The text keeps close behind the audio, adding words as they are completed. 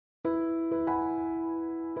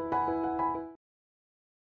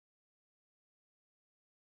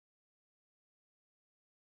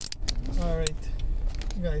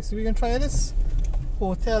guys, so we can try this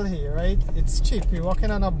hotel here, right? It's cheap. We're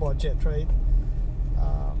working on a budget, right?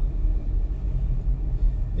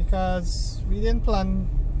 Because we didn't plan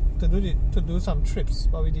to do some trips,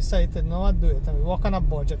 but we decided not to do it, and we work on a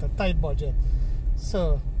budget, a tight budget.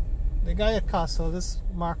 So the guy at Castle, this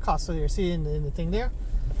Mark Castle here, see in the thing there,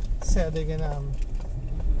 said they can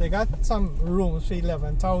they got some rooms for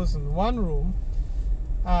 11,000. One room,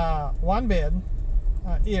 one bed,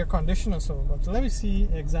 air conditioner. So, but let me see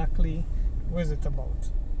exactly what is it about.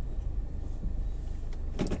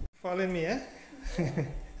 Follow me, eh?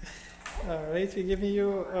 Alright, we're giving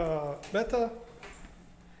you a better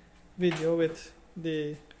video with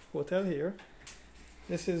the hotel here.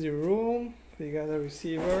 This is your room. We got a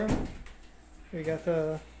receiver. We got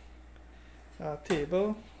a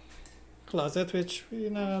table, closet, which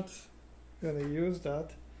we're not gonna use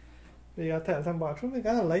that. We got tiles and bathroom. We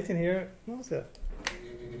got a light in here. What's that?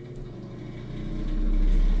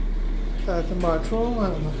 Tiles and bathroom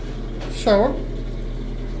and shower.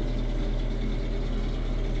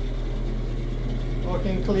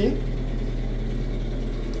 Looking clean.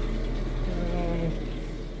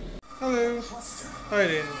 Hello. How are you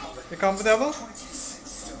doing? You comfortable?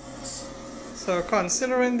 So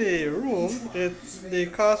considering the room, the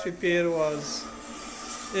cost we paid is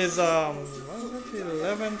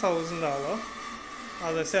 $11,000.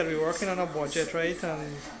 As I said, we're working on a budget, right?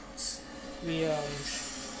 And we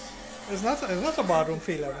it's not a bad room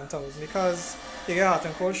for $11,000 because you get hot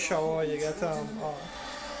and cold shower, you get a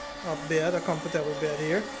bed, a comfortable bed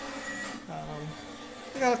here.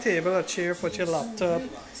 You got a table, a chair, put your laptop.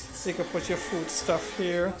 You can put your food stuff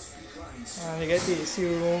here. And you get the AC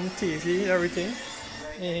room, TV, everything.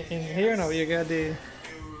 In here now you get the...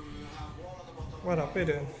 What up you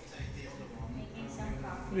doing?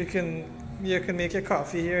 You can make your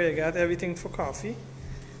coffee here. You got everything for coffee.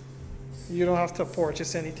 You don't have to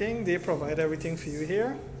purchase anything. They provide everything for you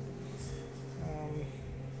here.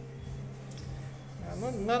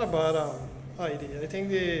 Not a bad idea. I think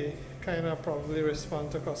they kind of probably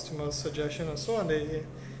respond to customers' suggestion or so. And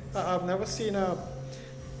I've never seen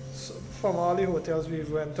from all the hotels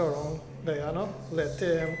we've went around Guyana,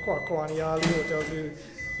 Lete, Kwakwani, all the hotels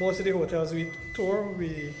most of the hotels we tour,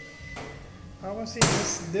 I want to see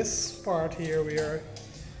this part here where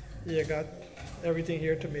you got everything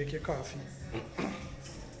here to make your coffee.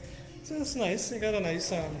 So it's nice. You got a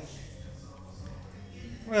nice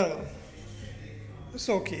well, it's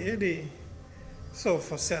okay. The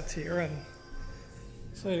sofa set here, and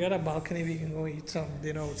so you got a balcony. We can go eat some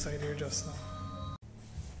dinner outside here just now.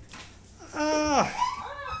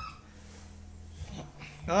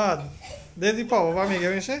 God, there's the power of me,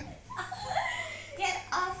 give me. Get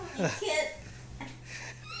off of me, kid.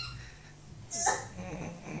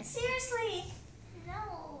 Seriously.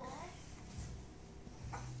 No.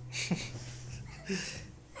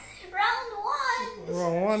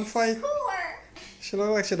 Round one fight. Score. She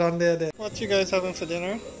looks like she done there. What you guys having for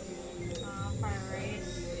dinner? Fried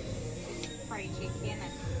rice, fried chicken,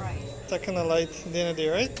 and fries. Taking a light dinner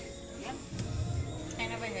there, right? Yep.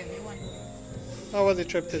 Kind of a heavy one. How was the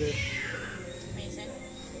trip today? Amazing.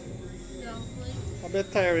 Lovely. A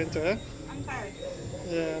bit tiring too, eh? I'm tired.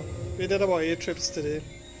 Yeah, we did about 8 trips today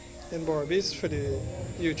in Berbice for the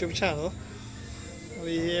YouTube channel.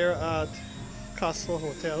 We're here at Castle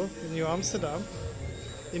Hotel in New Amsterdam.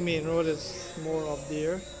 The main road is more up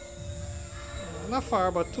there. Not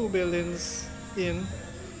far, but 2 buildings in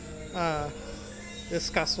this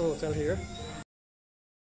Castle Hotel here.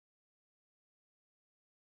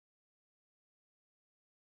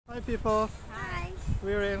 Hi people. Hi.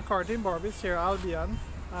 We're in Berbice here, Albion,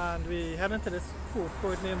 and we head into this food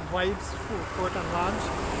court named Vibes Food Court and Lounge.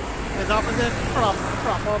 It's opposite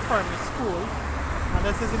proper primary school, and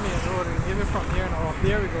this is the main road. We can give it from here now. Up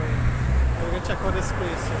there we're going. And we're gonna check out this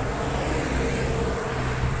place here.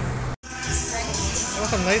 Oh,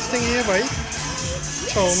 some nice thing here, boy.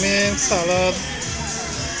 Chow mein, salad,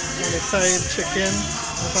 on the side chicken,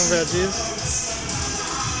 and some veggies.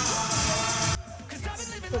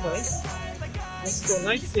 So nice. Let's go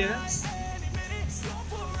nice here.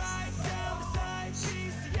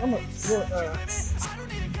 How much? This is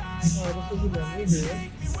the menu here.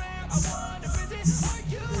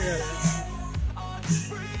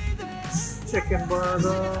 Chicken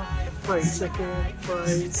burger, fried chicken,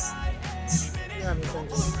 fries. Yeah,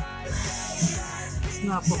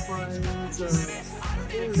 snapper fries.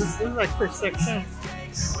 This is like first section.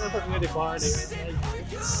 That's near the bar there.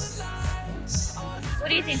 What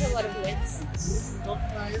do you think about the place? Looks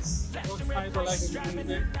nice. Looks nice. I like the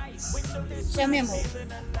music. Show me a move.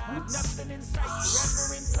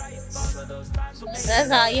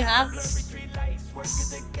 That's all you have?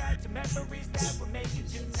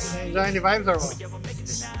 Enjoying the vibes or what?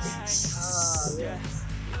 Yeah.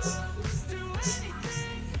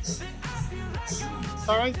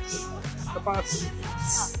 Alright. The pass.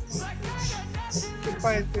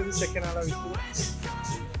 Find the chicken out of it.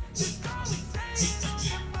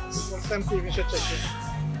 Next time TV should check it.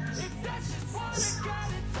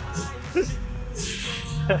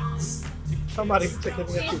 Somebody checking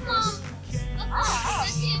your TV.